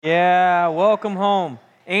Yeah, welcome home.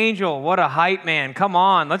 Angel, what a hype man. Come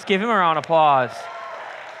on, let's give him a round of applause.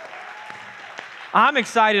 I'm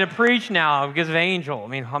excited to preach now because of Angel. I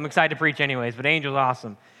mean, I'm excited to preach anyways, but Angel's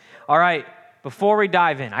awesome. All right, before we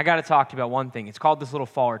dive in, I got to talk to you about one thing. It's called this little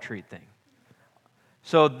fall retreat thing.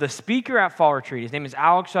 So the speaker at fall retreat, his name is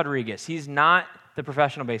Alex Rodriguez. He's not the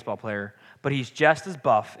professional baseball player, but he's just as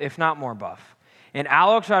buff, if not more buff. And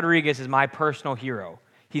Alex Rodriguez is my personal hero.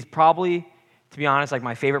 He's probably, to be honest, like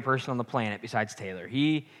my favorite person on the planet besides Taylor.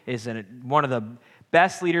 He is one of the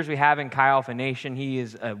best leaders we have in Chi Alpha Nation. He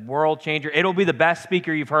is a world changer. It'll be the best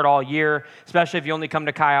speaker you've heard all year, especially if you only come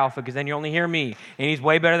to Chi Alpha, because then you only hear me, and he's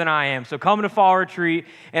way better than I am. So come to fall retreat.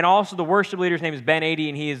 And also the worship leader's name is Ben 80,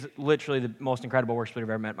 and he is literally the most incredible worship leader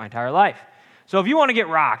I've ever met in my entire life. So if you want to get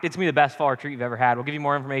rocked, it's going to be the best fall retreat you've ever had. We'll give you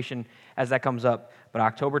more information as that comes up. But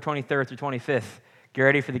October 23rd through 25th, get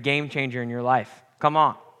ready for the game changer in your life. Come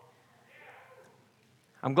on.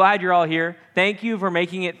 I'm glad you're all here. Thank you for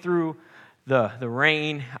making it through the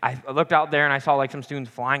rain. I looked out there and I saw like some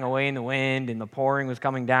students flying away in the wind and the pouring was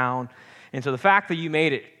coming down. And so the fact that you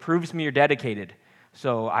made it proves to me you're dedicated.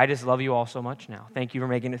 So I just love you all so much now. Thank you for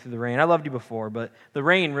making it through the rain. I loved you before, but the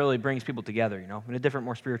rain really brings people together, in a different,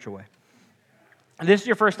 more spiritual way. If this is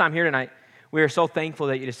your first time here tonight, we are so thankful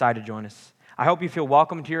that you decided to join us. I hope you feel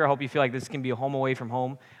welcomed here. I hope you feel like this can be a home away from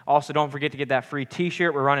home. Also, don't forget to get that free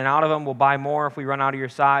t-shirt. We're running out of them. We'll buy more if we run out of your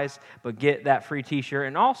size, but get that free t-shirt.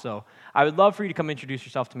 And also, I would love for you to come introduce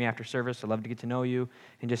yourself to me after service. I'd love to get to know you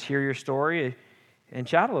and just hear your story and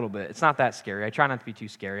chat a little bit. It's not that scary. I try not to be too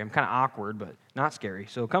scary. I'm kind of awkward, but not scary.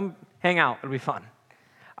 So come hang out. It'll be fun.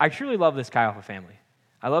 I truly love this Chi Alpha family.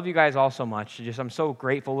 I love you guys all so much. I'm so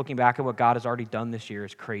grateful looking back at what God has already done this year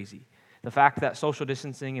is crazy. The fact that social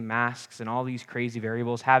distancing and masks and all these crazy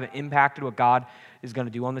variables haven't impacted what God is going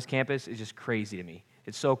to do on this campus is just crazy to me.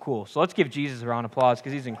 It's so cool. So let's give Jesus a round of applause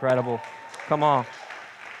because he's incredible. Come on.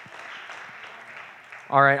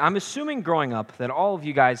 All right, I'm assuming growing up that all of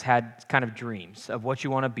you guys had kind of dreams of what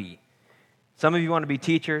you want to be. Some of you want to be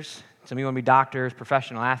teachers. Some of you want to be doctors,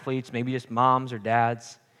 professional athletes, maybe just moms or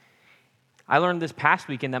dads. I learned this past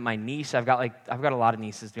weekend that my niece, I've got a lot of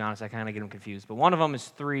nieces, to be honest. I kind of get them confused. But one of them is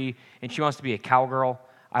 3, and she wants to be a cowgirl.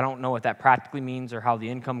 I don't know what that practically means or how the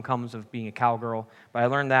income comes of being a cowgirl, but I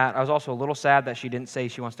learned that. I was also a little sad that she didn't say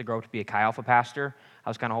she wants to grow up to be a Chi Alpha pastor. I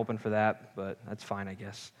was kind of hoping for that, but that's fine, I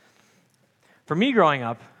guess. For me growing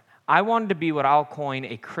up, I wanted to be what I'll coin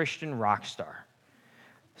a Christian rock star.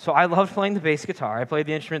 So I loved playing the bass guitar. I played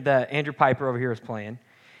the instrument that Andrew Piper over here is playing,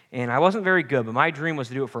 and I wasn't very good, but my dream was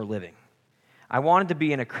to do it for a living. I wanted to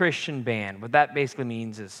be in a Christian band. What that basically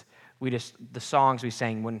means is the songs we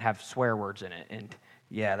sang wouldn't have swear words in it. And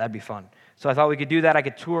yeah, that'd be fun. So I thought we could do that. I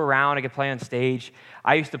could tour around. I could play on stage.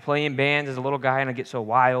 I used to play in bands as a little guy, and I'd get so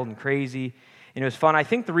wild and crazy. And it was fun. I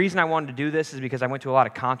think the reason I wanted to do this is because I went to a lot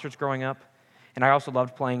of concerts growing up, and I also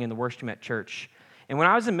loved playing in the worship team at church. And when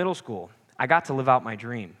I was in middle school, I got to live out my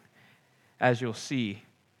dream. As you'll see,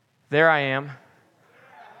 there I am.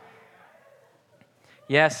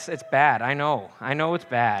 Yes, it's bad. I know it's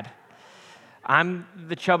bad. I'm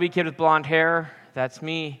the chubby kid with blonde hair. That's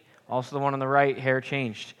me. Also the one on the right, hair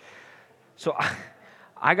changed. So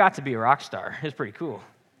I got to be a rock star. It's pretty cool.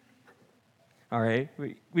 All right,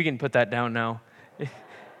 we can put that down now.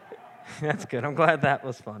 That's good. I'm glad that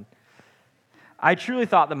was fun. I truly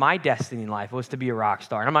thought that my destiny in life was to be a rock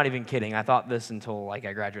star. And I'm not even kidding. I thought this until I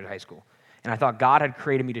graduated high school. And I thought God had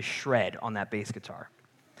created me to shred on that bass guitar.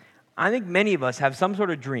 I think many of us have some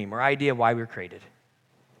sort of dream or idea why we were created.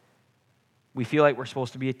 We feel like we're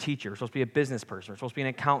supposed to be a teacher, we're supposed to be a business person, we're supposed to be an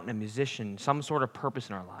accountant, a musician, some sort of purpose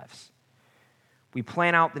in our lives. We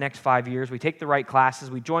plan out the next 5 years, we take the right classes,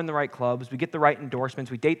 we join the right clubs, we get the right endorsements,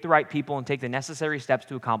 we date the right people and take the necessary steps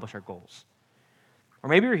to accomplish our goals. Or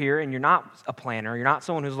maybe you're here and you're not a planner, you're not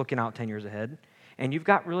someone who's looking out 10 years ahead, and you've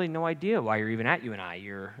got really no idea why you're even at UNI.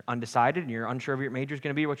 You're undecided and you're unsure of what your major is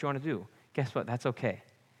going to be or what you want to do. Guess what? That's okay.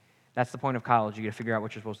 That's the point of college. You got to figure out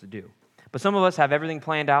what you're supposed to do. But some of us have everything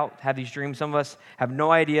planned out, have these dreams. Some of us have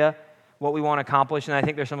no idea what we want to accomplish. And I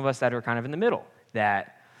think there's some of us that are kind of in the middle,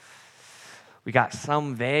 that we got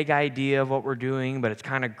some vague idea of what we're doing, but it's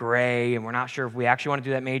kind of gray, and we're not sure if we actually want to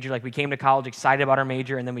do that major. Like we came to college excited about our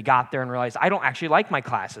major, and then we got there and realized, I don't actually like my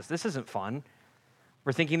classes. This isn't fun.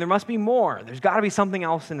 We're thinking there must be more. There's got to be something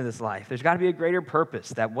else into this life. There's got to be a greater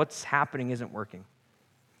purpose, that what's happening isn't working.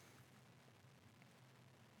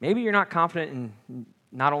 Maybe you're not confident in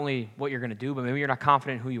not only what you're going to do, but maybe you're not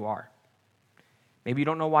confident in who you are. Maybe you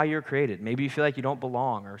don't know why you're created. Maybe you feel like you don't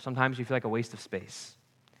belong, or sometimes you feel like a waste of space.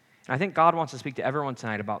 And I think God wants to speak to everyone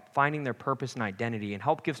tonight about finding their purpose and identity and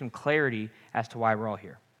help give some clarity as to why we're all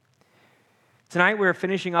here. Tonight we're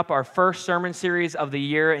finishing up our first sermon series of the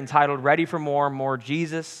year entitled Ready for More, More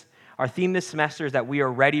Jesus. Our theme this semester is that we are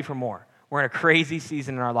ready for more. We're in a crazy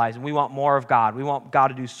season in our lives, and we want more of God. We want God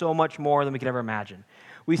to do so much more than we could ever imagine.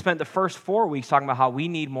 We spent the first 4 weeks talking about how we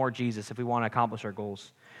need more Jesus if we want to accomplish our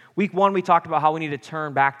goals. Week 1, we talked about how we need to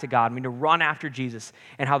turn back to God. We need to run after Jesus,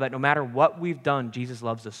 and how that no matter what we've done, Jesus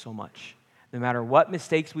loves us so much. No matter what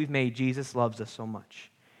mistakes we've made, Jesus loves us so much.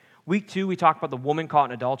 Week 2, we talked about the woman caught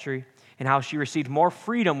in adultery and how she received more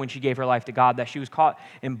freedom when she gave her life to God, that she was caught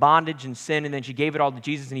in bondage and sin, and then she gave it all to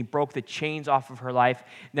Jesus, and he broke the chains off of her life.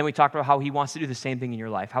 And then we talked about how he wants to do the same thing in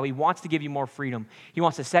your life, how he wants to give you more freedom. He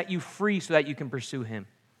wants to set you free so that you can pursue him.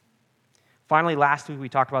 Finally, last week, we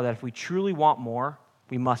talked about that if we truly want more,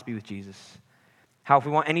 we must be with Jesus. How if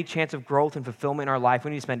we want any chance of growth and fulfillment in our life,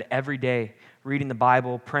 we need to spend every day reading the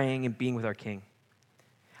Bible, praying, and being with our King.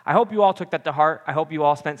 I hope you all took that to heart. I hope you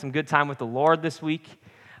all spent some good time with the Lord this week.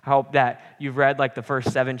 I hope that you've read like the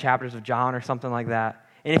first 7 chapters of John or something like that.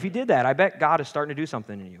 And if you did that, I bet God is starting to do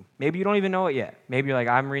something in you. Maybe you don't even know it yet. Maybe you're like,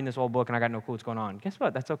 I'm reading this old book and I got no clue what's going on. Guess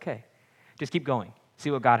what? That's okay. Just keep going. See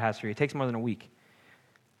what God has for you. It takes more than a week.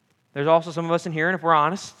 There's also some of us in here, and if we're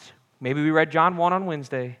honest, maybe we read John 1 on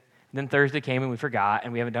Wednesday, and then Thursday came and we forgot,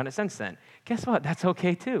 and we haven't done it since then. Guess what? That's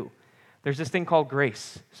okay too. There's this thing called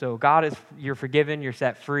grace. So you're forgiven, you're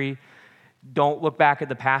set free. Don't look back at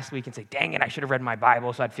the past week and say, dang it, I should have read my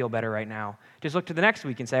Bible so I'd feel better right now. Just look to the next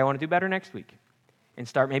week and say, I want to do better next week. And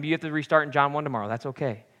start. Maybe you have to restart in John 1 tomorrow. That's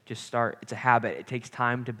okay. Just start. It's a habit. It takes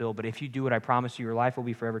time to build. But if you do it, I promise you, your life will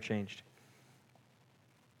be forever changed.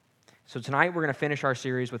 So tonight we're going to finish our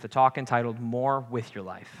series with a talk entitled More with Your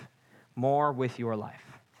Life. More with Your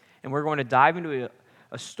Life. And we're going to dive into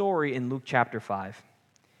a story in Luke chapter 5.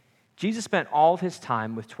 Jesus spent all of his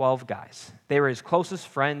time with 12 guys. They were his closest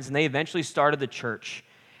friends, and they eventually started the church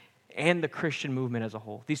and the Christian movement as a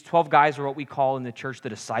whole. These 12 guys are what we call in the church the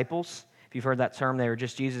disciples. If you've heard that term, they were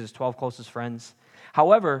just Jesus' 12 closest friends.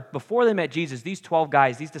 However, before they met Jesus, these 12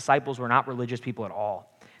 guys, these disciples were not religious people at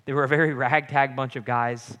all. They were a very ragtag bunch of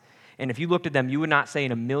guys. And if you looked at them, you would not say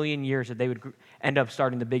in a million years that they would end up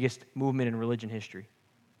starting the biggest movement in religion history.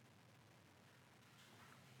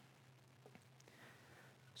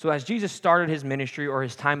 So as Jesus started his ministry or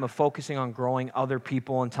his time of focusing on growing other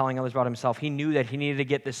people and telling others about himself, he knew that he needed to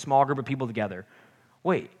get this small group of people together.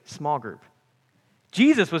 Wait, small group.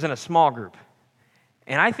 Jesus was in a small group.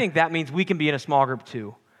 And I think that means we can be in a small group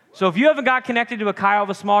too. So if you haven't got connected to a Kyle of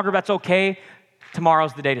a small group, that's okay.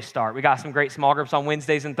 Tomorrow's the day to start. We got some great small groups on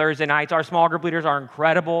Wednesdays and Thursday nights. Our small group leaders are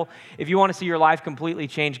incredible. If you want to see your life completely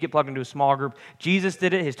change, get plugged into a small group. Jesus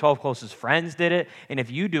did it. His 12 closest friends did it. And if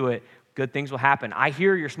you do it, good things will happen. I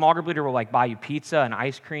hear your small group leader will like buy you pizza and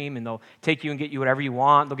ice cream, and they'll take you and get you whatever you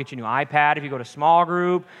want. They'll get you a new iPad if you go to small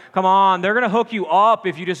group. Come on, they're going to hook you up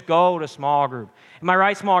if you just go to small group. Am I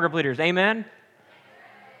right, small group leaders? Amen?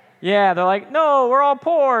 Yeah, they're like, no, we're all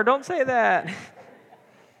poor. Don't say that.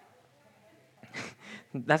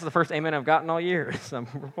 That's the first amen I've gotten all year. So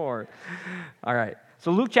we're poor. All right.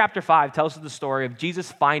 So Luke chapter 5 tells us the story of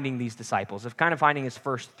Jesus finding these disciples, of kind of finding his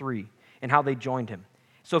first 3 and how they joined him.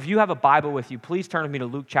 So if you have a Bible with you, please turn with me to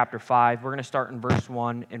Luke chapter 5. We're going to start in verse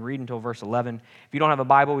 1 and read until verse 11. If you don't have a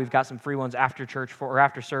Bible, we've got some free ones after church or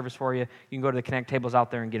after service for you. You can go to the Connect tables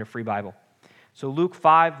out there and get a free Bible. So Luke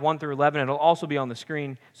 5, 1 through 11, it'll also be on the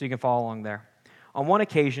screen so you can follow along there. On one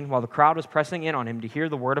occasion, while the crowd was pressing in on him to hear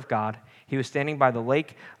the word of God, he was standing by the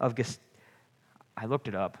lake of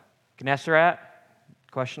Gennesaret, ?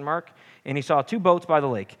 And he saw 2 boats by the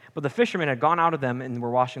lake, but the fishermen had gone out of them and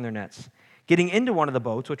were washing their nets. Getting into one of the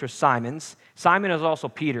boats, which was Simon's, Simon is also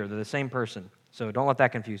Peter, they're the same person, so don't let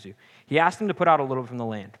that confuse you. He asked him to put out a little from the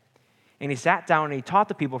land. And he sat down and he taught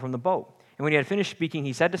the people from the boat. And when he had finished speaking,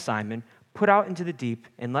 he said to Simon, "Put out into the deep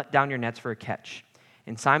and let down your nets for a catch."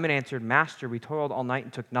 And Simon answered, "Master, we toiled all night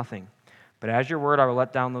and took nothing. But as your word, I will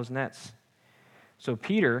let down those nets." So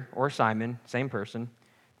Peter, or Simon, same person,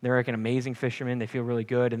 they're like an amazing fisherman. They feel really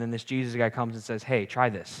good. And then this Jesus guy comes and says, "Hey, try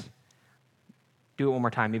this. Do it one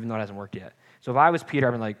more time, even though it hasn't worked yet." So if I was Peter,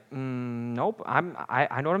 I'd be like, nope, I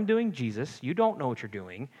know what I'm doing, Jesus. You don't know what you're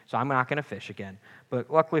doing, so I'm not going to fish again.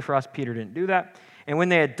 But luckily for us, Peter didn't do that. And when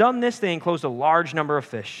they had done this, they enclosed a large number of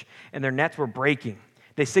fish, and their nets were breaking.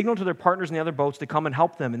 They signaled to their partners in the other boats to come and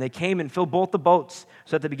help them, and they came and filled both the boats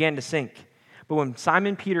so that they began to sink. But when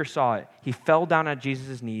Simon Peter saw it, he fell down at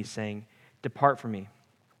Jesus' knees, saying, "Depart from me,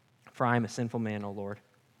 for I am a sinful man, O Lord."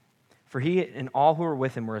 For he and all who were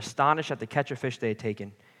with him were astonished at the catch of fish they had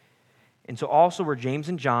taken. And so also were James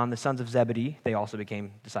and John, the sons of Zebedee, they also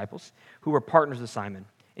became disciples, who were partners of Simon.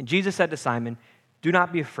 And Jesus said to Simon, "Do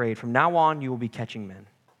not be afraid. From now on you will be catching men."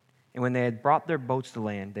 And when they had brought their boats to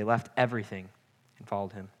land, they left everything and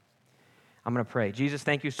followed him. I'm going to pray. Jesus,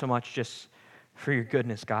 thank you so much just for your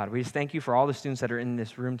goodness, God. We just thank you for all the students that are in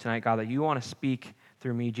this room tonight, God, that you want to speak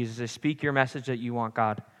through me, Jesus. To speak your message that you want,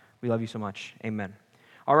 God. We love you so much. Amen.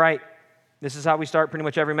 All right, this is how we start pretty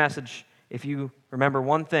much every message. If you remember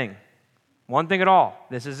one thing at all,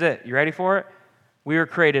 this is it. You ready for it? We were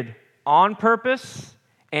created on purpose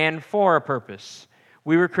and for a purpose.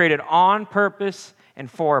 We were created on purpose and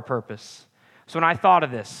for a purpose. So when I thought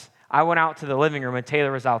of this, I went out to the living room and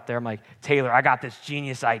Taylor was out there. I'm like, Taylor, I got this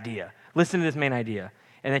genius idea. Listen to this main idea.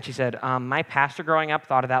 And then she said, my pastor growing up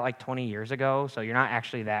thought of that like 20 years ago, so you're not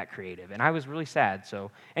actually that creative. And I was really sad.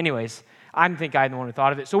 So anyways, I think I'm the one who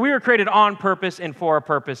thought of it. So we were created on purpose and for a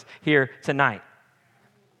purpose here tonight.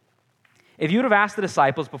 If you would have asked the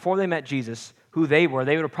disciples before they met Jesus who they would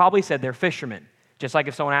have probably said they're fishermen. Just like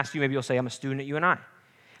if someone asked you, maybe you'll say, I'm a student at UNI.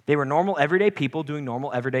 They were normal, everyday people doing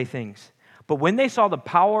normal, everyday things. But when they saw the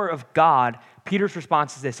power of God, Peter's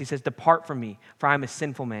response is this. He says, depart from me, for I am a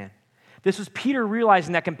sinful man. This was Peter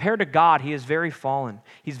realizing that compared to God, he is very fallen.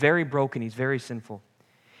 He's very broken. He's very sinful.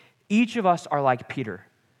 Each of us are like Peter.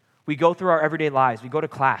 We go through our everyday lives. We go to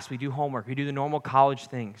class. We do homework. We do the normal college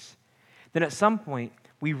things. Then at some point,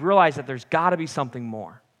 we realize that there's got to be something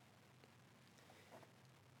more.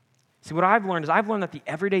 See, what I've learned that the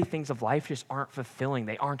everyday things of life just aren't fulfilling.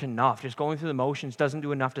 They aren't enough. Just going through the motions doesn't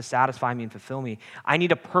do enough to satisfy me and fulfill me. I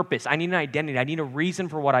need a purpose. I need an identity. I need a reason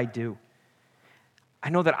for what I do. I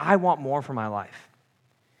know that I want more for my life.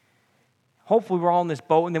 Hopefully we're all in this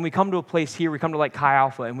boat, and then we come to a place here, we come to like Chi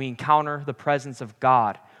Alpha, and we encounter the presence of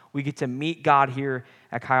God. We get to meet God here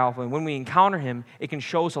at Chi Alpha, and when we encounter him, it can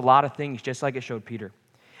show us a lot of things, just like it showed Peter.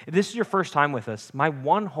 If this is your first time with us, my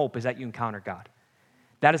one hope is that you encounter God.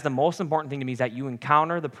 That is the most important thing to me, is that you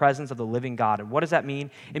encounter the presence of the living God. And what does that mean?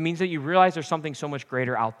 It means that you realize there's something so much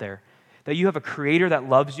greater out there, that you have a creator that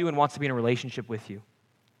loves you and wants to be in a relationship with you,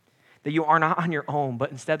 that you are not on your own,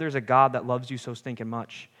 but instead there's a God that loves you so stinking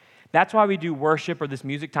much. That's why we do worship or this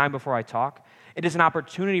music time before I talk. It is an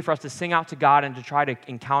opportunity for us to sing out to God and to try to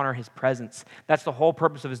encounter his presence. That's the whole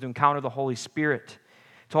purpose of it, is to encounter the Holy Spirit,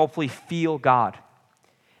 to hopefully feel God.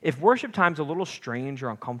 If worship time's a little strange or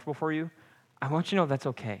uncomfortable for you, I want you to know that's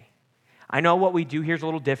okay. I know what we do here is a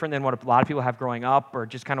little different than what a lot of people have growing up, or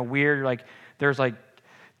just kind of weird. You're like, there's like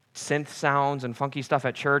synth sounds and funky stuff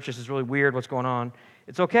at church. This is really weird. What's going on?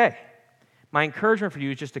 It's okay. My encouragement for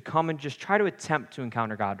you is just to come and just try to attempt to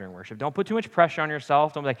encounter God during worship. Don't put too much pressure on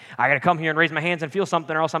yourself. Don't be like, I got to come here and raise my hands and feel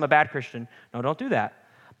something or else I'm a bad Christian. No, don't do that.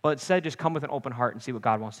 But instead, just come with an open heart and see what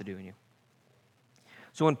God wants to do in you.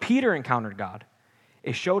 So when Peter encountered God,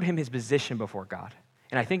 it showed him his position before God.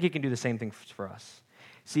 And I think he can do the same thing for us.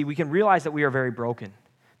 See, we can realize that we are very broken,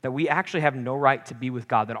 that we actually have no right to be with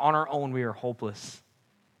God, that on our own we are hopeless.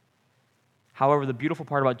 However, the beautiful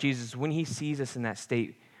part about Jesus is when he sees us in that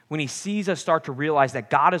state, when he sees us start to realize that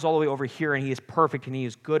God is all the way over here and he is perfect and he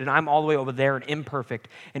is good, and I'm all the way over there and imperfect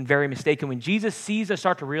and very mistaken. When Jesus sees us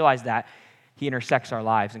start to realize that, he intersects our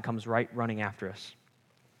lives and comes right running after us.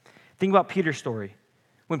 Think about Peter's story.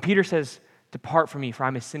 When Peter says, depart from me, for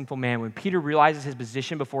I'm a sinful man. When Peter realizes his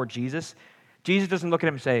position before Jesus, Jesus doesn't look at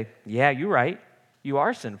him and say, yeah, you're right. You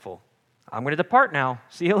are sinful. I'm going to depart now.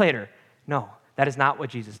 See you later. No, that is not what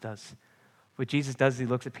Jesus does. What Jesus does is he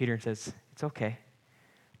looks at Peter and says, it's okay.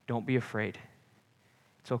 Don't be afraid.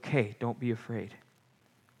 It's okay. Don't be afraid.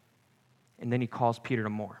 And then he calls Peter to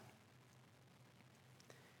more.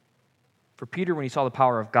 For Peter, when he saw the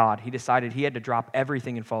power of God, he decided he had to drop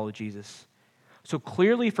everything and follow Jesus. So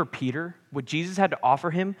clearly for Peter, what Jesus had to offer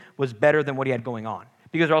him was better than what he had going on,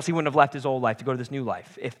 because or else he wouldn't have left his old life to go to this new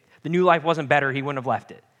life. If the new life wasn't better, he wouldn't have left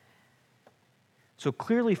it. So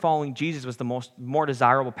clearly following Jesus was the more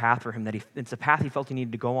desirable path for him, it's the path he felt he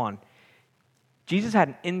needed to go on. Jesus had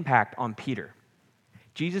an impact on Peter.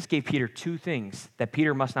 Jesus gave Peter two things that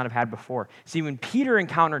Peter must not have had before. See, when Peter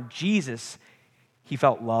encountered Jesus, he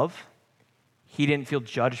felt love. He didn't feel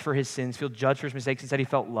judged for his sins, feel judged for his mistakes. Instead, he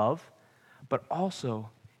felt love. But also,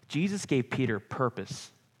 Jesus gave Peter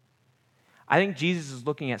purpose. I think Jesus is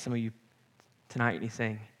looking at some of you tonight and he's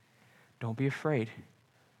saying, don't be afraid,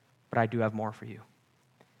 but I do have more for you.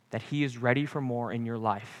 That he is ready for more in your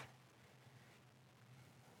life.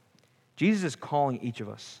 Jesus is calling each of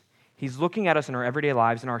us. He's looking at us in our everyday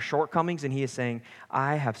lives and our shortcomings, and he is saying,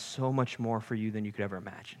 I have so much more for you than you could ever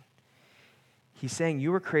imagine. He's saying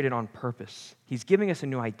you were created on purpose. He's giving us a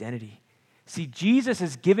new identity. See, Jesus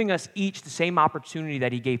is giving us each the same opportunity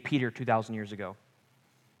that he gave Peter 2,000 years ago.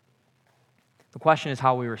 The question is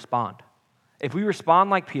how we respond. If we respond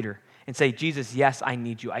like Peter and say, Jesus, yes, I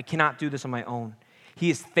need you. I cannot do this on my own. He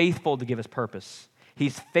is faithful to give us purpose.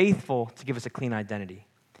 He's faithful to give us a clean identity.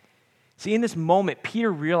 See, in this moment,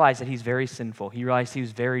 Peter realized that he's very sinful. He realized he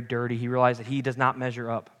was very dirty. He realized that he does not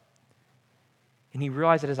measure up. And he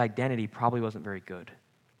realized that his identity probably wasn't very good.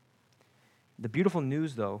 The beautiful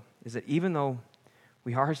news, though, is that even though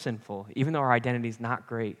we are sinful, even though our identity is not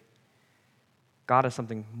great, God has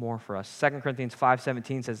something more for us. 2 Corinthians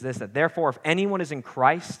 5:17 says this, that therefore, if anyone is in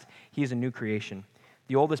Christ, he is a new creation.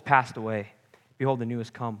 The old has passed away. Behold, the new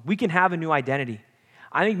has come. We can have a new identity.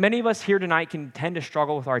 I think many of us here tonight can tend to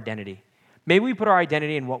struggle with our identity. Maybe we put our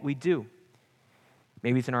identity in what we do.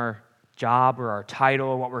 Maybe it's in our job or our title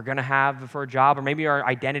or what we're going to have for a job, or maybe our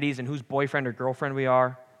identity is in whose boyfriend or girlfriend we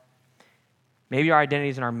are. Maybe our identity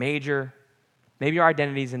is in our major. Maybe our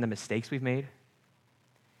identity is in the mistakes we've made.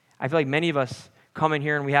 I feel like many of us come in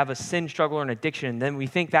here and we have a sin struggle or an addiction, and then we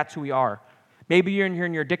think that's who we are. Maybe you're in here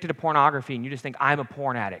and you're addicted to pornography and you just think, I'm a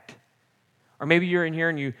porn addict. Or maybe you're in here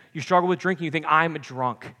and you struggle with drinking, you think, I'm a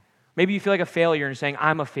drunk. Maybe you feel like a failure and you're saying,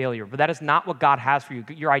 I'm a failure. But that is not what God has for you.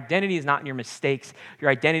 Your identity is not in your mistakes. Your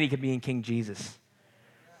identity can be in King Jesus.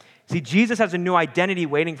 See, Jesus has a new identity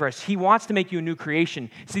waiting for us. He wants to make you a new creation.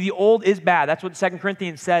 See, the old is bad. That's what 2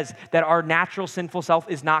 Corinthians says, that our natural sinful self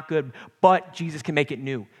is not good, but Jesus can make it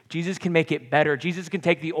new. Jesus can make it better. Jesus can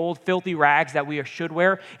take the old filthy rags that we should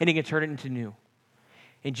wear, and he can turn it into new.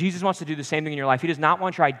 And Jesus wants to do the same thing in your life. He does not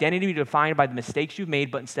want your identity to be defined by the mistakes you've made,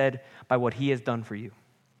 but instead by what he has done for you.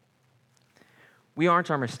 We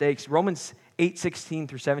aren't our mistakes. Romans 8:16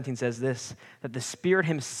 through 17 says this, that the Spirit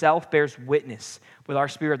himself bears witness with our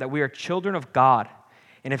spirit that we are children of God,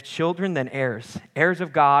 and if children, then heirs, heirs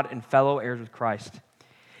of God and fellow heirs with Christ.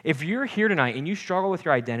 If you're here tonight and you struggle with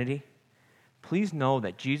your identity, please know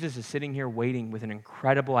that Jesus is sitting here waiting with an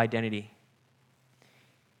incredible identity.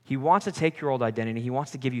 He wants to take your old identity. He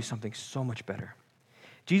wants to give you something so much better.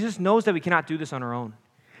 Jesus knows that we cannot do this on our own.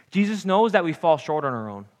 Jesus knows that we fall short on our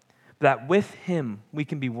own, but that with him, we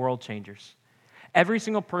can be world changers. Every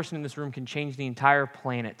single person in this room can change the entire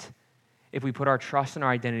planet if we put our trust and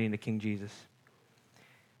our identity into King Jesus.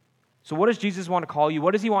 So what does Jesus want to call you?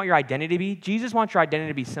 What does he want your identity to be? Jesus wants your identity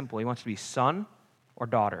to be simple. He wants to be son or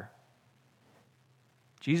daughter.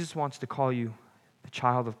 Jesus wants to call you the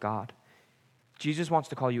child of God. Jesus wants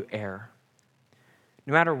to call you heir.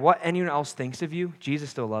 No matter what anyone else thinks of you, Jesus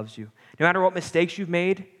still loves you. No matter what mistakes you've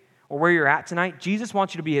made or where you're at tonight, Jesus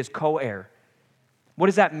wants you to be his co-heir. What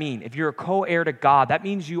does that mean? If you're a co-heir to God, that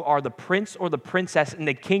means you are the prince or the princess in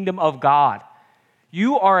the kingdom of God.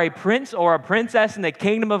 You are a prince or a princess in the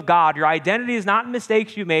kingdom of God. Your identity is not in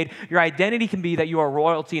mistakes you made. Your identity can be that you are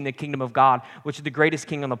royalty in the kingdom of God, which is the greatest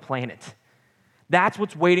king on the planet. That's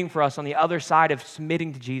what's waiting for us on the other side of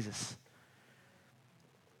submitting to Jesus.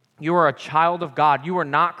 You are a child of God. You are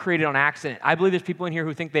not created on accident. I believe there's people in here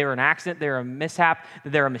who think they are an accident, they're a mishap,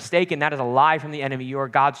 that they're a mistake, and that is a lie from the enemy. You are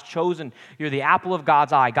God's chosen. You're the apple of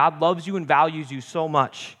God's eye. God loves you and values you so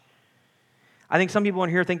much. I think some people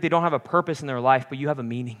in here think they don't have a purpose in their life, but you have a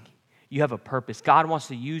meaning. You have a purpose. God wants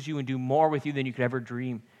to use you and do more with you than you could ever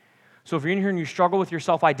dream. So if you're in here and you struggle with your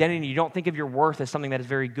self-identity and you don't think of your worth as something that is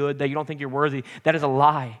very good, that you don't think you're worthy, that is a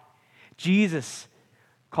lie. Jesus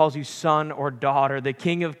calls you son or daughter. The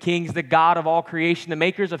King of Kings, the God of all creation, the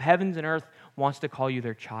makers of heavens and earth, wants to call you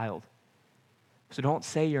their child. So don't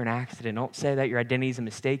say you're an accident. Don't say that your identity is a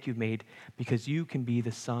mistake you've made, because you can be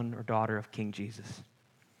the son or daughter of King Jesus.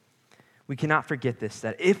 We cannot forget this,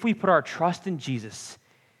 that if we put our trust in Jesus,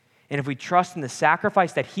 and if we trust in the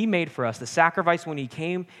sacrifice that he made for us, the sacrifice when he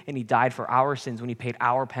came and he died for our sins, when he paid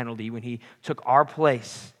our penalty, when he took our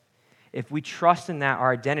place, if we trust in that,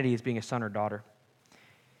 our identity is being a son or daughter.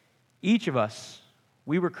 Each of us,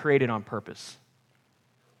 we were created on purpose.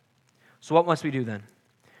 So what must we do then?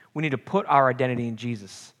 We need to put our identity in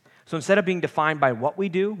Jesus. So instead of being defined by what we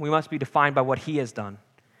do, we must be defined by what he has done.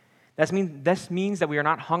 This means that we are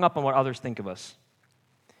not hung up on what others think of us.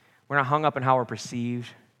 We're not hung up on how we're perceived.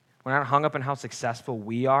 We're not hung up on how successful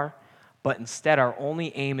we are, but instead our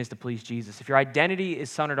only aim is to please Jesus. If your identity is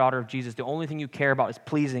son or daughter of Jesus, the only thing you care about is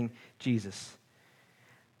pleasing Jesus.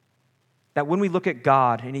 That when we look at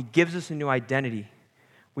God and he gives us a new identity,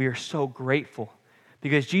 we are so grateful.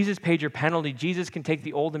 Because Jesus paid your penalty. Jesus can take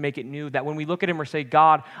the old and make it new. That when we look at him, we say,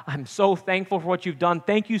 God, I'm so thankful for what you've done.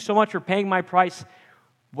 Thank you so much for paying my price.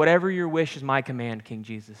 Whatever your wish is my command, King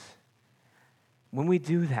Jesus. When we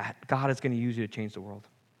do that, God is going to use you to change the world.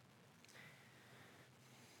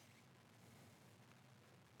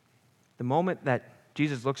 The moment that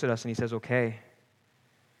Jesus looks at us and he says, okay,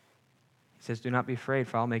 he says, do not be afraid,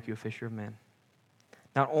 for I'll make you a fisher of men.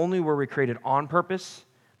 Not only were we created on purpose,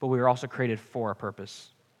 but we were also created for a purpose.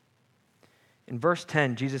 In verse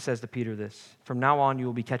 10, Jesus says to Peter this, from now on you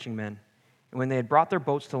will be catching men. And when they had brought their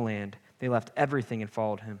boats to land, they left everything and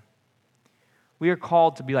followed him. We are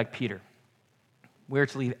called to be like Peter. We are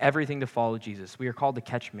to leave everything to follow Jesus. We are called to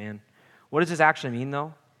catch men. What does this actually mean,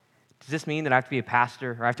 though? Does this mean that I have to be a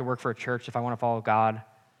pastor or I have to work for a church if I want to follow God?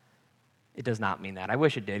 It does not mean that. I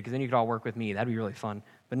wish it did, because then you could all work with me. That'd be really fun.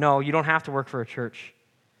 But no, you don't have to work for a church.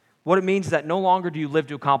 What it means is that no longer do you live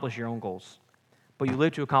to accomplish your own goals, but you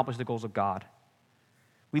live to accomplish the goals of God.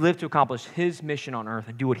 We live to accomplish His mission on earth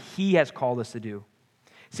and do what He has called us to do.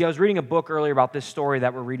 See, I was reading a book earlier about this story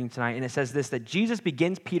that we're reading tonight, and it says this, that Jesus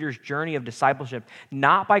begins Peter's journey of discipleship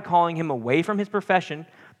not by calling him away from his profession,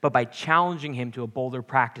 but by challenging him to a bolder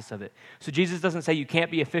practice of it. So Jesus doesn't say you can't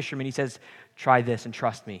be a fisherman. He says, try this and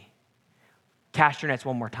trust me. Cast your nets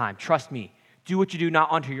one more time. Trust me. Do what you do not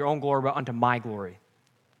unto your own glory, but unto my glory.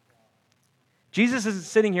 Jesus isn't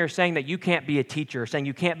sitting here saying that you can't be a teacher, saying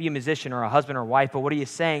you can't be a musician or a husband or wife, but what He is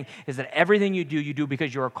saying is that everything you do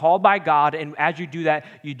because you are called by God, and as you do that,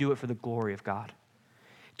 you do it for the glory of God.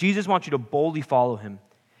 Jesus wants you to boldly follow Him,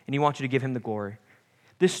 and He wants you to give Him the glory.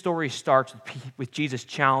 This story starts with Jesus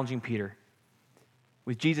challenging Peter,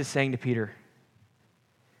 with Jesus saying to Peter,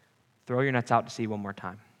 throw your nets out to sea one more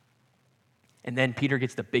time. And then Peter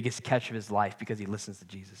gets the biggest catch of his life because he listens to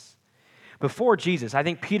Jesus. Before Jesus, I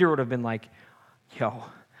think Peter would have been like, yo,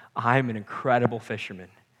 I'm an incredible fisherman.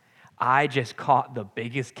 I just caught the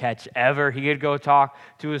biggest catch ever. He could go talk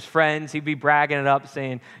to his friends. He'd be bragging it up,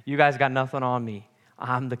 saying, you guys got nothing on me.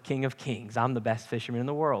 I'm the King of Kings. I'm the best fisherman in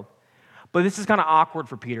the world. But this is kind of awkward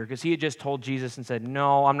for Peter because he had just told Jesus and said,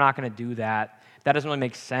 no, I'm not going to do that. That doesn't really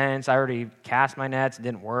make sense. I already cast my nets. It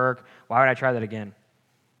didn't work. Why would I try that again?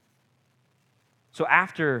 So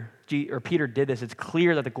after Peter did this, it's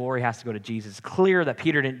clear that the glory has to go to Jesus. It's clear that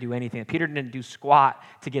Peter didn't do anything. That Peter didn't do squat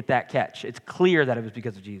to get that catch. It's clear that it was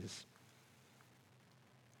because of Jesus.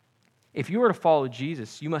 If you are to follow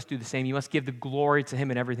Jesus, you must do the same. You must give the glory to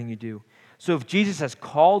Him in everything you do. So if Jesus has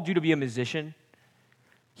called you to be a musician,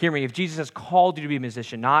 hear me, if Jesus has called you to be a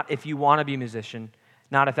musician, not if you want to be a musician,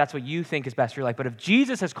 not if that's what you think is best for your life, but if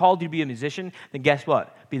Jesus has called you to be a musician, then guess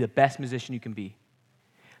what? Be the best musician you can be.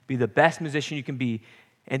 Be the best musician you can be.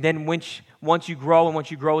 And then once you grow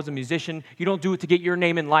as a musician, you don't do it to get your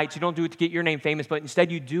name in lights. You don't do it to get your name famous, but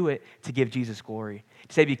instead you do it to give Jesus glory.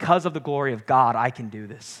 To say, because of the glory of God, I can do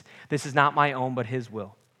this. This is not my own, but His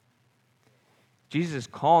will. Jesus is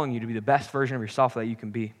calling you to be the best version of yourself that you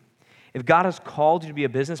can be. If God has called you to be a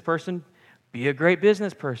business person, be a great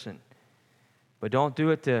business person. But don't do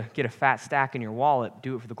it to get a fat stack in your wallet.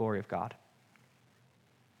 Do it for the glory of God.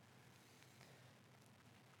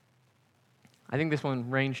 I think this one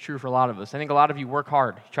reigns true for a lot of us. I think a lot of you work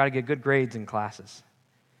hard, try to get good grades in classes.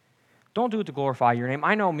 Don't do it to glorify your name.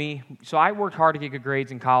 I know me, so I worked hard to get good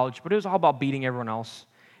grades in college, but it was all about beating everyone else.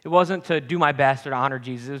 It wasn't to do my best or to honor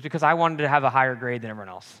Jesus. It was because I wanted to have a higher grade than everyone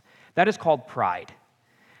else. That is called pride.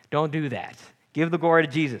 Don't do that. Give the glory to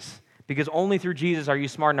Jesus, because only through Jesus are you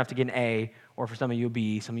smart enough to get an A, or for some of you a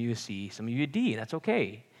B, some of you a C, some of you a D. That's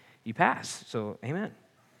okay. You pass, so amen.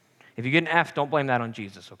 If you get an F, don't blame that on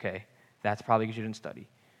Jesus, okay? That's probably because you didn't study.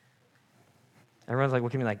 Everyone's like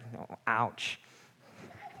looking at me like, oh, ouch.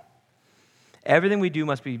 Everything we do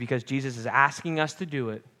must be because Jesus is asking us to do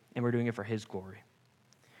it, and we're doing it for His glory.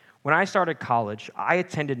 When I started college, I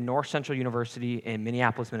attended North Central University in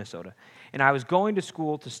Minneapolis, Minnesota, and I was going to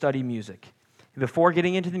school to study music. Before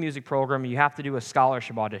getting into the music program, you have to do a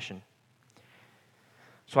scholarship audition.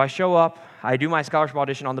 So I show up, I do my scholarship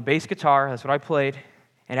audition on the bass guitar, that's what I played,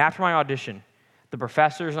 and after my audition, the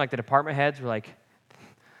professors and like the department heads were like,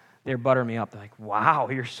 they're buttering me up. They're like, wow,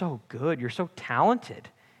 you're so good. You're so talented.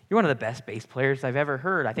 You're one of the best bass players I've ever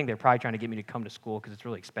heard. I think they're probably trying to get me to come to school because it's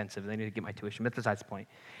really expensive. They need to get my tuition, but besides the point.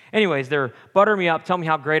 Anyways, they're buttering me up, telling me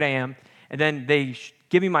how great I am, and then they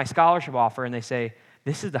give me my scholarship offer, and they say,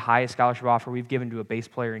 this is the highest scholarship offer we've given to a bass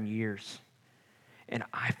player in years. And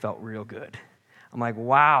I felt real good. I'm like,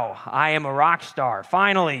 wow, I am a rock star.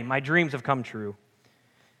 Finally, my dreams have come true.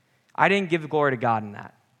 I didn't give the glory to God in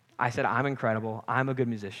that. I said, I'm incredible. I'm a good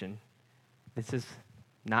musician. This is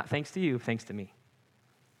not thanks to you, thanks to me.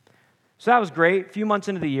 So that was great. A few months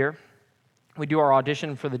into the year, we do our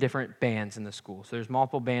audition for the different bands in the school. So there's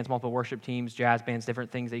multiple bands, multiple worship teams, jazz bands, different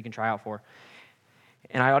things that you can try out for.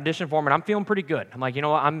 And I auditioned for them, and I'm feeling pretty good. I'm like, you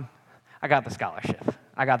know what? I got the scholarship.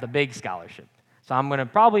 I got the big scholarship. So I'm going to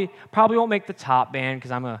probably won't make the top band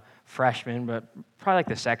because I'm a freshman, but probably like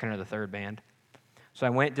the second or the third band. So I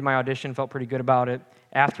went, did my audition, felt pretty good about it.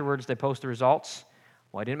 Afterwards, they post the results.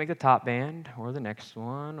 Well, I didn't make the top band or the next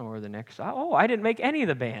one or the next. Oh, I didn't make any of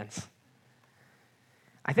the bands.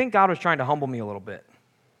 I think God was trying to humble me a little bit.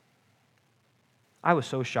 I was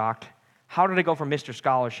so shocked. How did I go from Mr.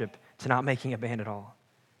 Scholarship to not making a band at all?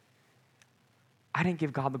 I didn't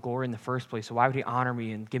give God the glory in the first place, so why would he honor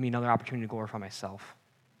me and give me another opportunity to glorify myself?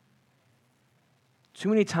 Too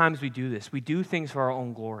many times we do this. We do things for our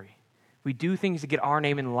own glory. We do things to get our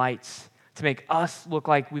name in lights, to make us look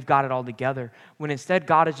like we've got it all together, when instead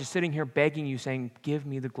God is just sitting here begging you, saying, give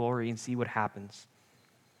me the glory and see what happens.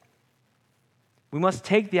 We must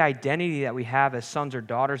take the identity that we have as sons or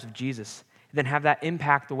daughters of Jesus and then have that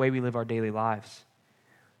impact the way we live our daily lives.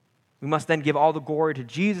 We must then give all the glory to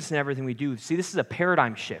Jesus in everything we do. See, this is a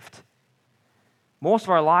paradigm shift. Most of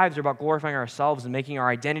our lives are about glorifying ourselves and making our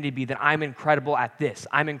identity be that I'm incredible at this,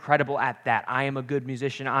 I'm incredible at that, I am a good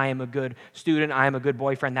musician, I am a good student, I am a good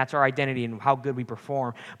boyfriend. That's our identity and how good we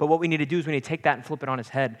perform. But what we need to do is we need to take that and flip it on its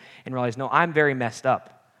head and realize, no, I'm very messed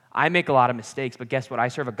up. I make a lot of mistakes, but guess what? I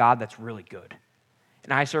serve a God that's really good.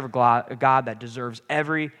 And I serve a God that deserves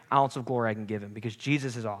every ounce of glory I can give him because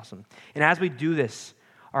Jesus is awesome. And as we do this,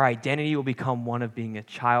 our identity will become one of being a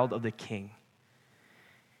child of the King.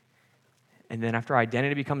 And then after our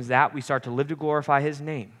identity becomes that, we start to live to glorify his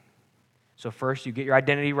name. So first, you get your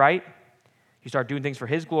identity right. You start doing things for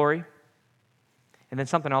his glory. And then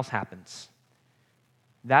something else happens.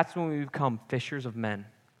 That's when we become fishers of men.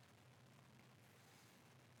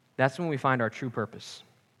 That's when we find our true purpose.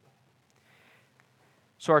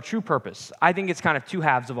 So our true purpose, I think it's kind of two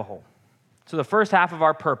halves of a whole. So the first half of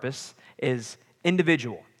our purpose is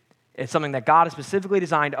individual. It's something that God has specifically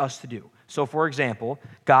designed us to do. So for example,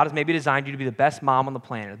 God has maybe designed you to be the best mom on the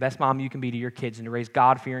planet, the best mom you can be to your kids and to raise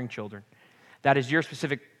God-fearing children. That is your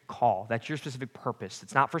specific call. That's your specific purpose.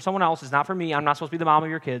 It's not for someone else. It's not for me. I'm not supposed to be the mom of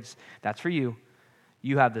your kids. That's for you.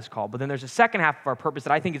 You have this call. But then there's a second half of our purpose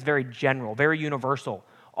that I think is very general, very universal.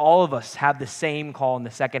 All of us have the same call in the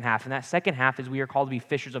second half, and that second half is we are called to be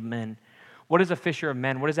fishers of men. What is a fisher of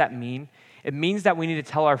men? What does that mean? It means that we need to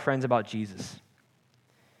tell our friends about Jesus.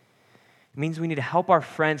 It means we need to help our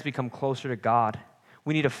friends become closer to God.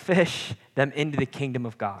 We need to fish them into the kingdom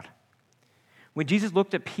of God. When Jesus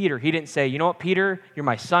looked at Peter, he didn't say, you know what, Peter, you're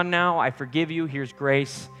my son now. I forgive you. Here's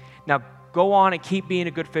grace. Now go on and keep being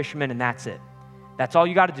a good fisherman, and that's it. That's all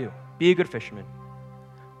you got to do. Be a good fisherman.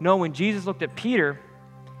 No, when Jesus looked at Peter,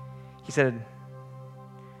 he said,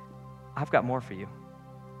 I've got more for you.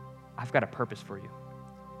 I've got a purpose for you.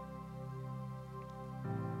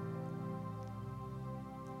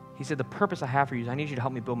 He said, the purpose I have for you is I need you to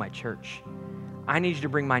help me build my church. I need you to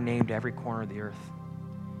bring my name to every corner of the earth.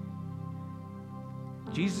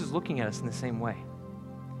 Jesus is looking at us in the same way.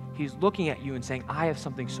 He's looking at you and saying, I have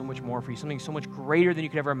something so much more for you, something so much greater than you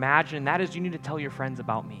could ever imagine, and that is you need to tell your friends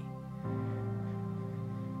about me.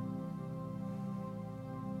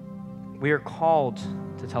 We are called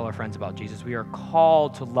to tell our friends about Jesus. We are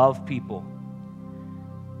called to love people.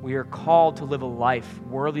 We are called to live a life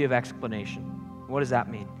worthy of explanation. What does that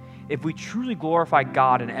mean? If we truly glorify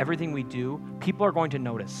God in everything we do, people are going to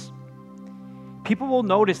notice. People will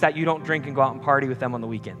notice that you don't drink and go out and party with them on the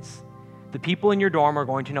weekends. The people in your dorm are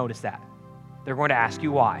going to notice that. They're going to ask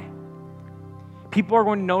you why. People are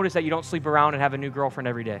going to notice that you don't sleep around and have a new girlfriend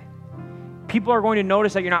every day. People are going to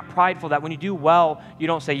notice that you're not prideful, that when you do well, you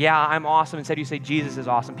don't say, yeah, I'm awesome. Instead, you say, Jesus is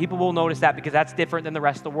awesome. People will notice that because that's different than the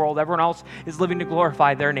rest of the world. Everyone else is living to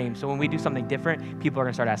glorify their name. So when we do something different, people are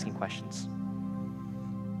going to start asking questions.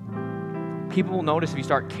 People will notice if you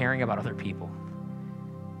start caring about other people.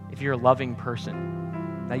 If you're a loving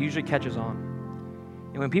person, that usually catches on.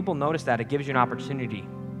 And when people notice that, it gives you an opportunity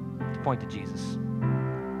to point to Jesus.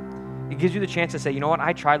 It gives you the chance to say, you know what,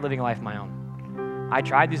 I tried living a life of my own. I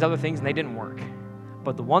tried these other things and they didn't work.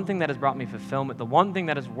 But the one thing that has brought me fulfillment, the one thing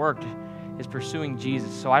that has worked is pursuing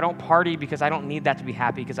Jesus. So I don't party because I don't need that to be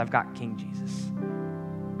happy because I've got King Jesus.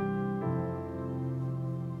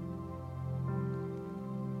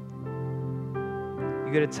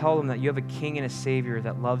 You got to tell them that you have a king and a savior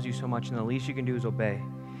that loves you so much, and the least you can do is obey.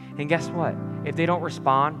 And guess what? If they don't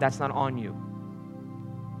respond, that's not on you.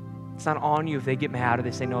 It's not on you if they get mad or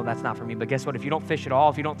they say, no, that's not for me. But guess what? If you don't fish at all,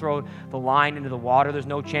 if you don't throw the line into the water, there's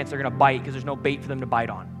no chance they're going to bite because there's no bait for them to bite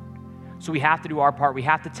on. So we have to do our part. We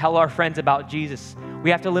have to tell our friends about Jesus. We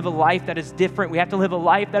have to live a life that is different. We have to live a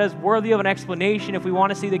life that is worthy of an explanation if we want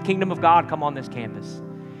to see the kingdom of God come on this campus.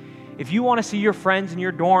 If you want to see your friends in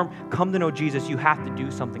your dorm come to know Jesus, you have to do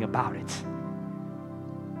something about it.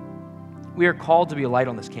 We are called to be a light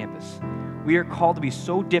on this campus. We are called to be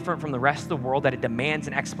so different from the rest of the world that it demands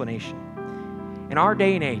an explanation. In our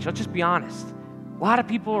day and age, let's just be honest, a lot of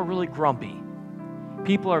people are really grumpy.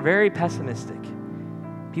 People are very pessimistic.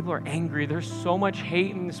 People are angry. There's so much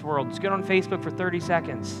hate in this world. Just get on Facebook for 30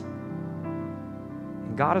 seconds.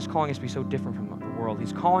 And God is calling us to be so different from the world.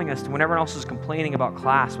 He's calling us to, when everyone else is complaining about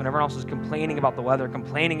class, when everyone else is complaining about the weather,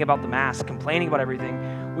 complaining about the mask, complaining about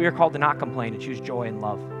everything, we are called to not complain, to choose joy and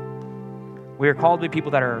love. We are called to be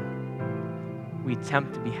people we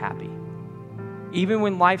attempt to be happy. Even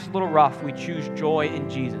when life's a little rough, we choose joy in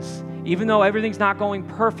Jesus. Even though everything's not going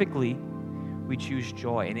perfectly, we choose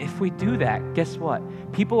joy. And if we do that, guess what?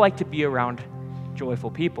 People like to be around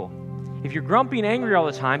joyful people. If you're grumpy and angry all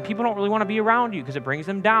the time, people don't really want to be around you because it brings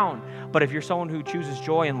them down. But if you're someone who chooses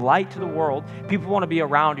joy and light to the world, people want to be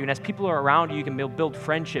around you. And as people are around you, you can build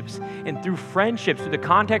friendships. And through friendships, through the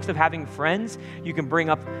context of having friends, you can bring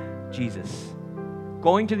up Jesus.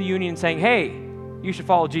 Going to the union and saying, hey, you should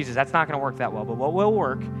follow Jesus, that's not going to work that well. But what will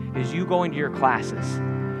work is you going to your classes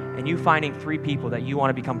and you finding 3 people that you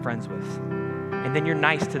want to become friends with. And then you're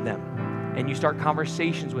nice to them. And you start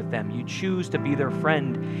conversations with them. You choose to be their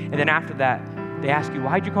friend. And then after that, they ask you,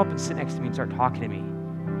 why'd you come up and sit next to me and start talking to me?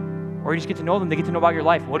 Or you just get to know them. They get to know about your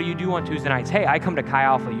life. What do you do on Tuesday nights? Hey, I come to Chi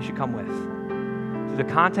Alpha. You should come with. Through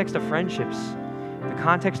the context of friendships, the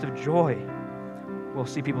context of joy, we'll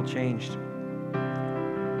see people changed.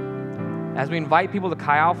 As we invite people to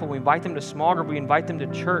Chi Alpha, we invite them to small group, we invite them to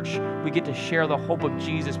church, we get to share the hope of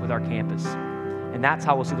Jesus with our campus. And that's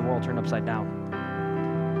how we'll see the world turned upside down.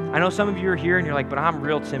 I know some of you are here and you're like, but I'm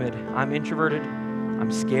real timid. I'm introverted.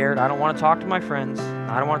 I'm scared. I don't want to talk to my friends.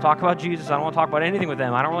 I don't want to talk about Jesus. I don't want to talk about anything with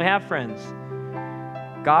them. I don't really have friends.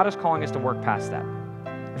 God is calling us to work past that.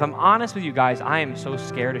 If I'm honest with you guys, I am so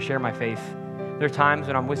scared to share my faith. There are times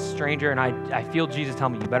when I'm with a stranger and I feel Jesus tell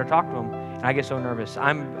me, you better talk to him. And I get so nervous.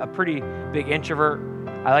 I'm a pretty big introvert.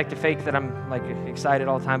 I like to fake that I'm like excited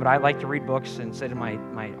all the time, but I like to read books and sit in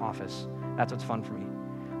my office. That's what's fun for me.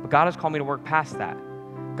 But God has called me to work past that.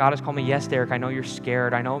 God has called me, yes, Derek, I know you're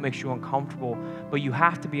scared. I know it makes you uncomfortable, but you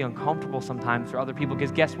have to be uncomfortable sometimes for other people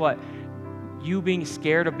because guess what? You being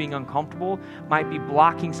scared of being uncomfortable might be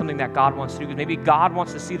blocking something that God wants to do because maybe God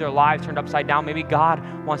wants to see their lives turned upside down. Maybe God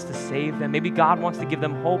wants to save them. Maybe God wants to give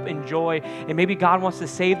them hope and joy, and maybe God wants to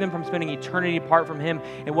save them from spending eternity apart from Him.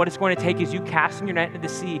 And what it's going to take is you casting your net into the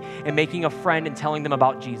sea and making a friend and telling them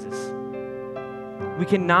about Jesus. We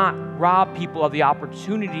cannot rob people of the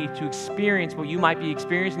opportunity to experience what you might be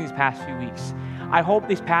experiencing these past few weeks. I hope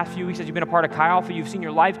these past few weeks as you've been a part of Chi Alpha, you've seen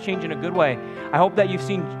your life change in a good way. I hope that you've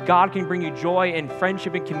seen God can bring you joy and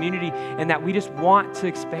friendship and community, and that we just want to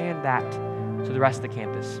expand that to the rest of the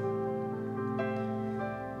campus.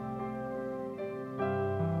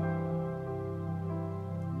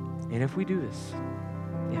 And if we do this,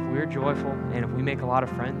 if we're joyful and if we make a lot of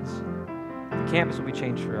friends, the campus will be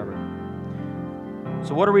changed forever.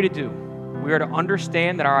 So what are we to do? We are to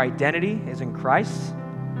understand that our identity is in Christ,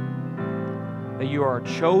 that you are a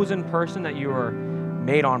chosen person, that you are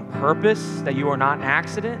made on purpose, that you are not an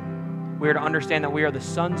accident. We are to understand that we are the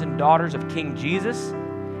sons and daughters of King Jesus.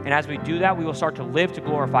 And as we do that, we will start to live to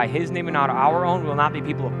glorify His name and not our own. We will not be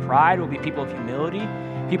people of pride. We will be people of humility,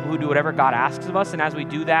 people who do whatever God asks of us. And as we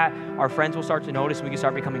do that, our friends will start to notice and we can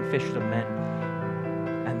start becoming fishers of men.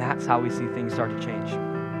 And that's how we see things start to change.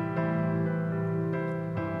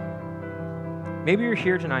 Maybe you're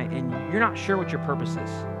here tonight and you're not sure what your purpose is.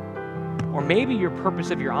 Or maybe your purpose,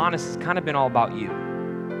 if you're honest, has kind of been all about you.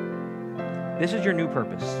 This is your new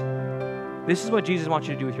purpose. This is what Jesus wants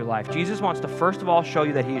you to do with your life. Jesus wants to first of all show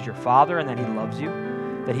you that He is your Father and that He loves you,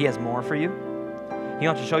 that He has more for you. He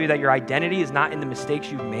wants to show you that your identity is not in the mistakes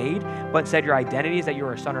you've made, but instead your identity is that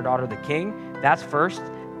you're a son or daughter of the King. That's first.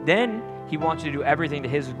 Then He wants you to do everything to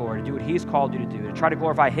His glory, to do what He's called you to do, to try to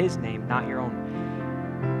glorify His name, not your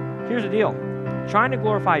own. Here's the deal. Trying to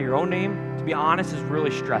glorify your own name, to be honest, is really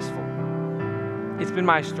stressful. It's been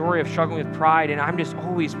my story of struggling with pride, and I'm just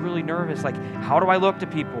always really nervous. Like, how do I look to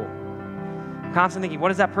people? I'm constantly thinking, what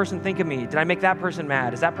does that person think of me? Did I make that person mad?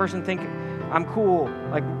 Does that person think I'm cool?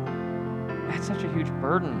 Like, that's such a huge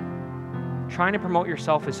burden. Trying to promote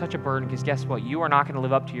yourself is such a burden because guess what? You are not going to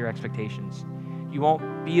live up to your expectations. You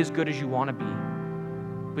won't be as good as you want to be.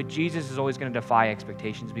 But Jesus is always going to defy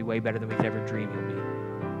expectations, be way better than we could ever dream He'll be.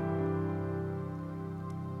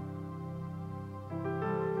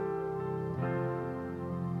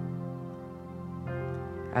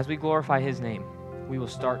 As we glorify His name, we will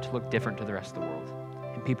start to look different to the rest of the world,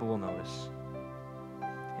 and people will notice.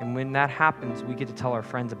 And when that happens, we get to tell our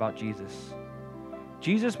friends about Jesus.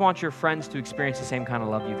 Jesus wants your friends to experience the same kind of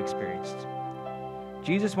love you've experienced.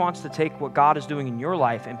 Jesus wants to take what God is doing in your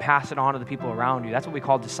life and pass it on to the people around you. That's what we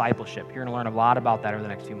call discipleship. You're going to learn a lot about that over the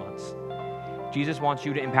next few months. Jesus wants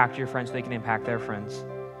you to impact your friends so they can impact their friends.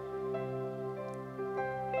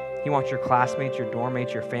 He wants your classmates, your dorm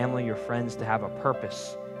mates, your family, your friends to have a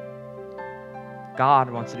purpose. God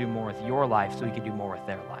wants to do more with your life so He can do more with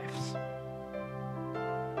their lives.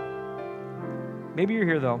 Maybe you're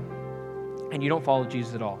here, though, and you don't follow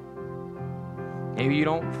Jesus at all. Maybe you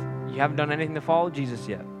haven't done anything to follow Jesus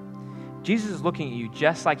yet. Jesus is looking at you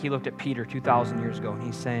just like he looked at Peter 2,000 years ago, and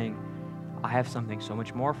he's saying, I have something so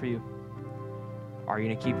much more for you. Are you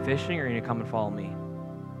going to keep fishing, or are you going to come and follow me?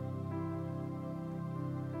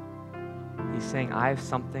 He's saying, I have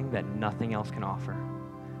something that nothing else can offer.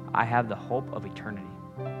 I have the hope of eternity.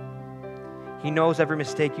 He knows every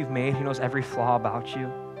mistake you've made. He knows every flaw about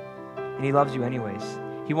you. And he loves you anyways.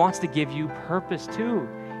 He wants to give you purpose too.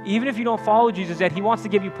 Even if you don't follow Jesus yet, he wants to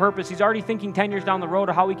give you purpose. He's already thinking 10 years down the road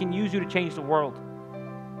of how he can use you to change the world.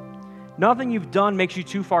 Nothing you've done makes you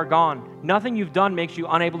too far gone. Nothing you've done makes you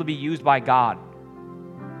unable to be used by God.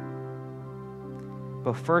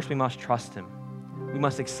 But first, we must trust him. We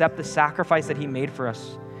must accept the sacrifice that he made for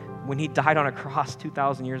us when he died on a cross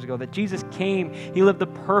 2,000 years ago, that Jesus came, he lived the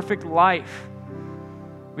perfect life.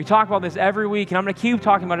 We talk about this every week, and I'm going to keep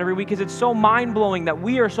talking about it every week because it's so mind-blowing that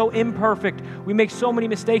we are so imperfect. We make so many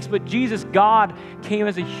mistakes, but Jesus, God, came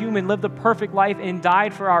as a human, lived the perfect life, and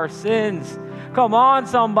died for our sins. Come on,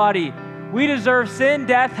 somebody. We deserve sin,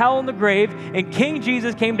 death, hell, and the grave, and King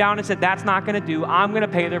Jesus came down and said, that's not going to do. I'm going to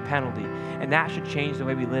pay their penalty, and that should change the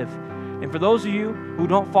way we live. And for those of you who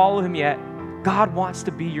don't follow him yet, God wants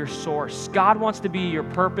to be your source. God wants to be your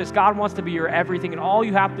purpose. God wants to be your everything, and all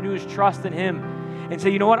you have to do is trust in him and say,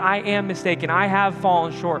 you know what, I am mistaken. I have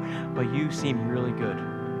fallen short, but you seem really good.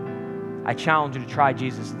 I challenge you to try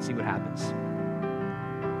Jesus and see what happens.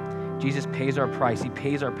 Jesus pays our price. He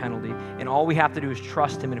pays our penalty, and all we have to do is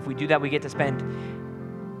trust him, and if we do that, we get to spend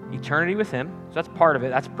eternity with him. So that's part of it.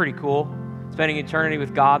 That's pretty cool. Spending eternity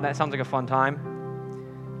with God, that sounds like a fun time.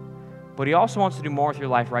 But he also wants to do more with your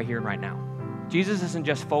life right here and right now. Jesus isn't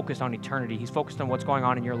just focused on eternity. He's focused on what's going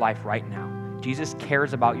on in your life right now. Jesus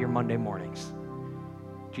cares about your Monday mornings.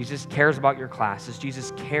 Jesus cares about your classes.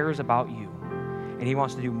 Jesus cares about you. And he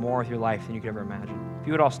wants to do more with your life than you could ever imagine. If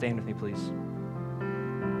you would all stand with me, please.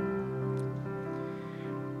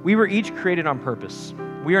 We were each created on purpose.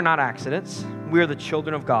 We are not accidents. We are the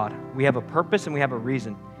children of God. We have a purpose and we have a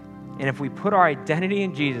reason. And if we put our identity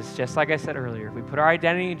in Jesus, just like I said earlier, if we put our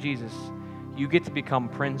identity in Jesus, you get to become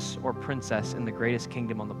prince or princess in the greatest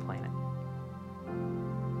kingdom on the planet.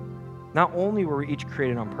 Not only were we each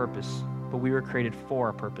created on purpose, but we were created for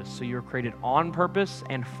a purpose. So you were created on purpose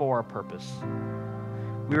and for a purpose.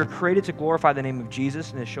 We were created to glorify the name of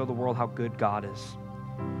Jesus and to show the world how good God is.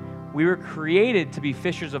 We were created to be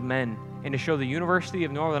fishers of men and to show the University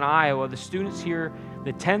of Northern Iowa, the students here,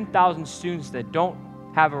 the 10,000 students that don't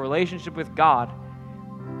have a relationship with God,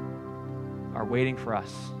 are waiting for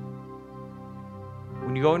us.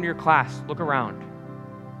 When you go into your class, look around.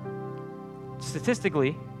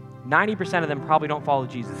 Statistically, 90% of them probably don't follow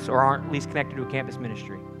Jesus or aren't at least connected to a campus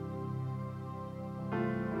ministry.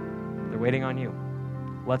 They're waiting on you.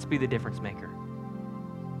 Let's be the difference maker.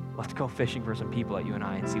 Let's go fishing for some people at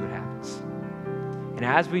UNI and see what happens. And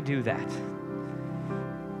as we do that,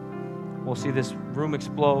 we'll see this room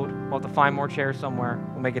explode. We'll have to find more chairs somewhere.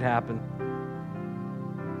 We'll make it happen.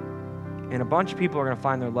 And a bunch of people are going to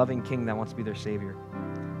find their loving King that wants to be their Savior.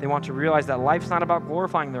 They want to realize that life's not about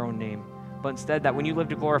glorifying their own name, but instead that when you live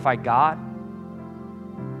to glorify God,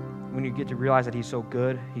 when you get to realize that he's so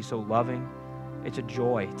good, he's so loving, it's a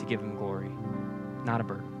joy to give him glory, not a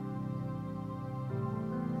burden.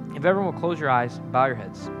 If everyone will close your eyes, bow your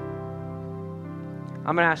heads.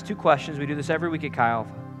 I'm going to ask two questions. We do this every week at Chi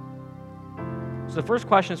Alpha. So the first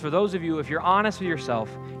question is for those of you, if you're honest with yourself,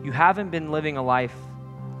 you haven't been living a life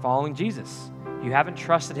following Jesus. You haven't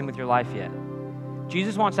trusted him with your life yet.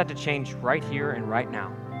 Jesus wants that to change right here and right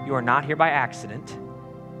now. You are not here by accident.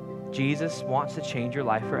 Jesus wants to change your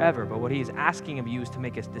life forever, but what he is asking of you is to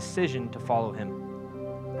make a decision to follow him.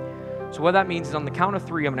 So what that means is on the count of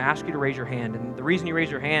 3, I'm going to ask you to raise your hand. And the reason you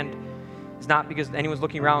raise your hand is not because anyone's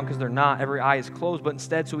looking around because they're not. Every eye is closed, but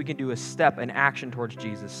instead so we can do a step, an action towards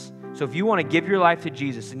Jesus. So if you want to give your life to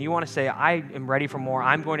Jesus and you want to say, I am ready for more,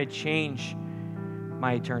 I'm going to change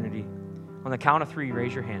my eternity. On the count of 3,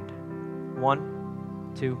 raise your hand.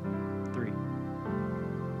 1, 2, 3.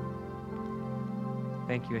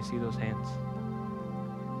 Thank you. I see those hands.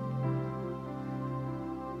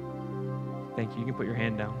 Thank you. You can put your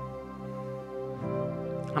hand down.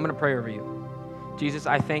 I'm going to pray over you. Jesus,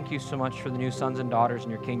 I thank you so much for the new sons and daughters in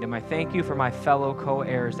your kingdom. I thank you for my fellow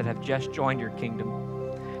co-heirs that have just joined your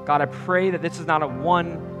kingdom. God, I pray that this is not a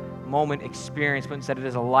one-moment experience, but instead it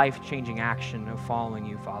is a life-changing action of following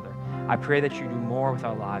you, Father. I pray that you do more with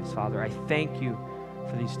our lives, Father. I thank you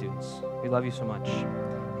for these students. We love you so much.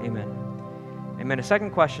 Amen. Amen. A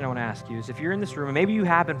second question I want to ask you is if you're in this room, and maybe you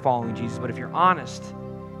have been following Jesus, but if you're honest,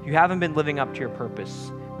 you haven't been living up to your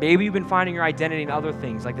purpose. Maybe you've been finding your identity in other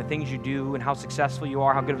things, like the things you do and how successful you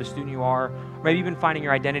are, how good of a student you are. Or maybe you've been finding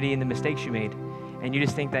your identity in the mistakes you made, and you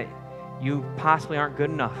just think that you possibly aren't good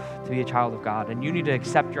enough to be a child of God, and you need to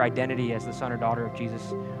accept your identity as the son or daughter of Jesus.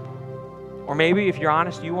 Or maybe, if you're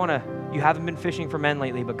honest, you haven't been fishing for men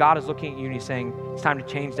lately, but God is looking at you and He's saying, it's time to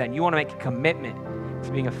change that. And you want to make a commitment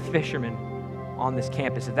to being a fisherman on this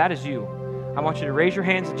campus. If that is you, I want you to raise your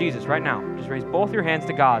hands to Jesus right now. Just raise both your hands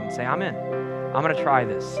to God and say, I'm in. I'm going to try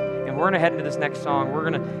this. And we're going to head into this next song. We're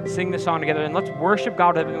going to sing this song together, and let's worship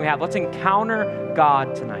God with everything we have. Let's encounter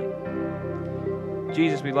God tonight.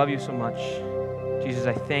 Jesus, we love you so much. Jesus,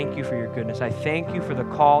 I thank you for your goodness. I thank you for the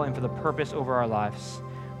call and for the purpose over our lives.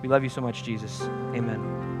 We love you so much, Jesus.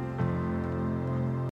 Amen.